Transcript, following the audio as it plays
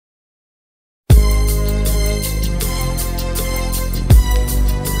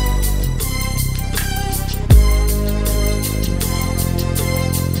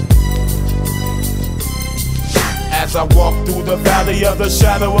I walk through the valley of the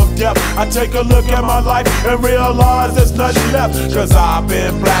shadow of death, I take a look at my life and realize there's nothing left. Cause I've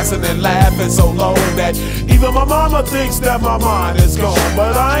been blasting and laughing so long that even my mama thinks that my mind is gone.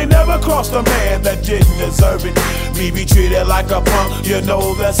 But I ain't never crossed a man that didn't deserve it. Me be treated like a punk, you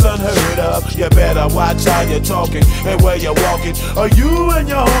know that's unheard of. You better watch how you're talking and where you're walking, or you and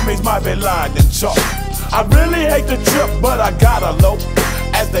your homies might be lying in chalk. I really hate the trip, but I gotta low.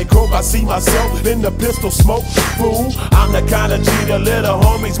 As they croak, I see myself in the pistol smoke. Fool, I'm the kind of G the little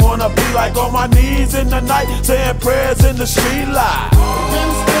homies wanna be like, on my knees in the night, saying prayers in the street light.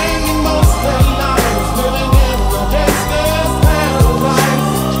 Been spending most of their lives living in the gangsta's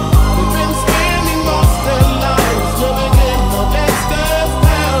paradise. They've been spending most of their lives living in the gangsta's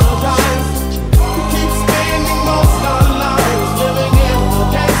paradise. We keep spending most of our lives living in the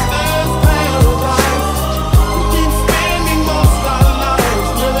gangsta's paradise. We keep spending most of our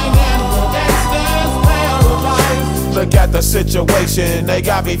lives living in the gangsta's paradise. Look at the situation they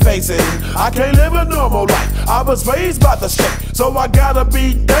got me facing. I can't live a normal life. I was raised by the state, so I gotta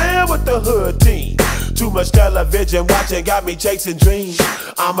be down with the hood team. Too much television watching got me chasing dreams.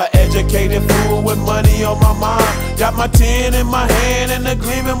 I'm an educated fool with money on my mind. Got my 10 in my hand and a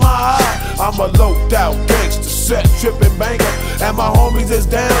gleam in my eye. I'm a loped out gangster, set tripping banker, and my homies is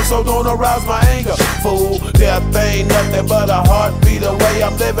down, so don't arouse my anger. Fool, death ain't nothing but a heartbeat away.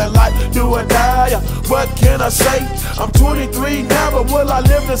 I'm living life, do or die. What can I say? I'm 23 now, but will I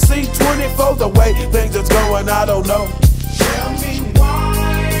live to see 24? The way things is going, I don't know. Tell me, why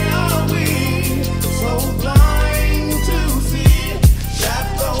are we so blind to see that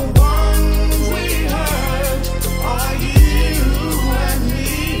the ones we hurt are you and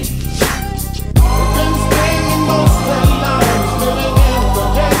me? They've been spending most of their lives living in the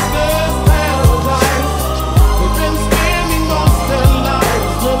gangsta's paradise. They've been spending most of their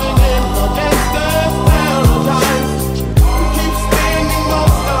lives living in the gangsta's paradise. We keep spending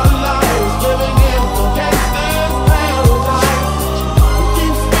most of our lives living in the gangsta's paradise. We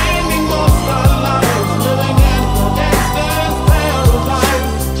keep spending most of our lives living in the gangsta's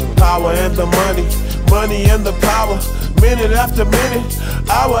paradise. Power and the money, money and the power. Minute after minute,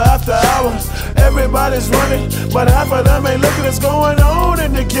 hour after hour, everybody's running, but half of them ain't looking what's going on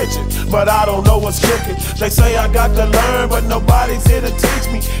in the kitchen. But I don't know what's cooking. They say I got to learn, but nobody's here to teach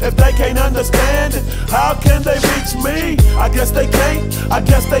me. If they can't understand it, how can they reach me? I guess they can't, I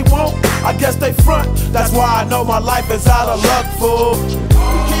guess they won't, I guess they front. That's why I know my life is out of luck, fool. We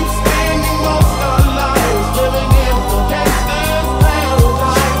keep spending most of our lives living in the gangsta's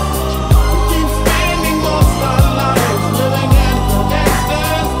paradise. We keep spending most of our lives living in the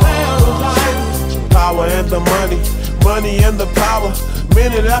gangsta's paradise. Power and the money, money and the power.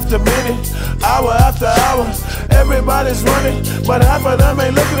 Minute after minute, hour after hour, everybody's running, but half of them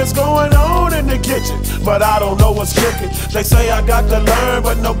ain't looking what's going on in the kitchen. But I don't know what's cooking. They say I got to learn,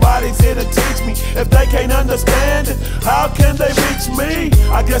 but nobody's here to teach me. If they can't understand it, how can they reach me?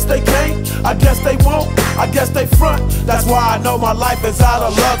 I guess they can't, I guess they won't, I guess they front. That's why I know my life is out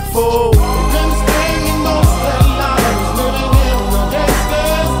of luck, fool. They've been spending most of their